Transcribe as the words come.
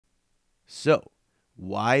So,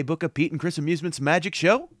 why book a Pete and Chris Amusements magic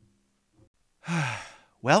show?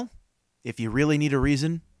 Well, if you really need a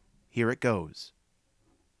reason, here it goes.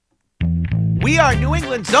 We are New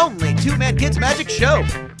England's only two-man kids magic show.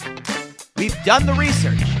 We've done the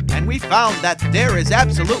research, and we found that there is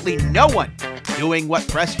absolutely no one doing what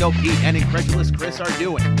Presto Pete and Incredulous Chris are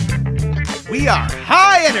doing. We are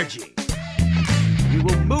high energy. We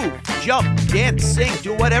will move, jump, dance, sing,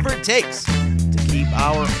 do whatever it takes to keep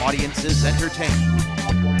our audiences entertained.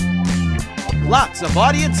 Lots of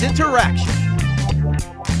audience interaction.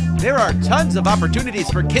 There are tons of opportunities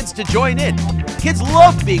for kids to join in. Kids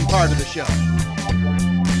love being part of the show.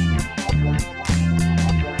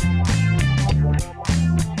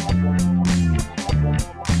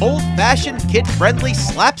 Old-fashioned, kid-friendly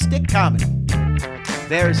slapstick comedy.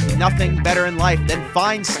 There's nothing better in life than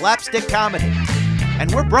fine slapstick comedy.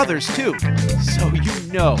 And we're brothers, too, so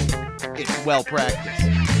you know it's well practiced.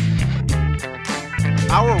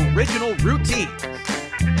 Our original routines.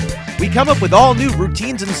 We come up with all new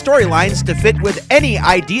routines and storylines to fit with any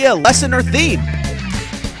idea, lesson, or theme.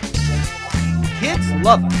 Kids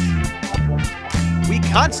love us. We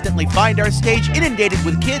constantly find our stage inundated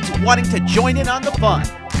with kids wanting to join in on the fun.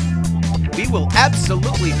 We will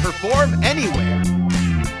absolutely perform anywhere.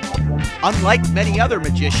 Unlike many other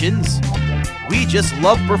magicians, we just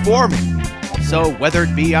love performing. So whether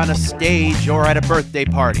it be on a stage or at a birthday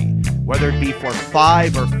party, whether it be for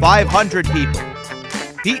 5 or 500 people,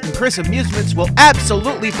 Pete and Chris Amusements will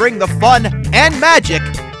absolutely bring the fun and magic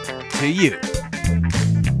to you.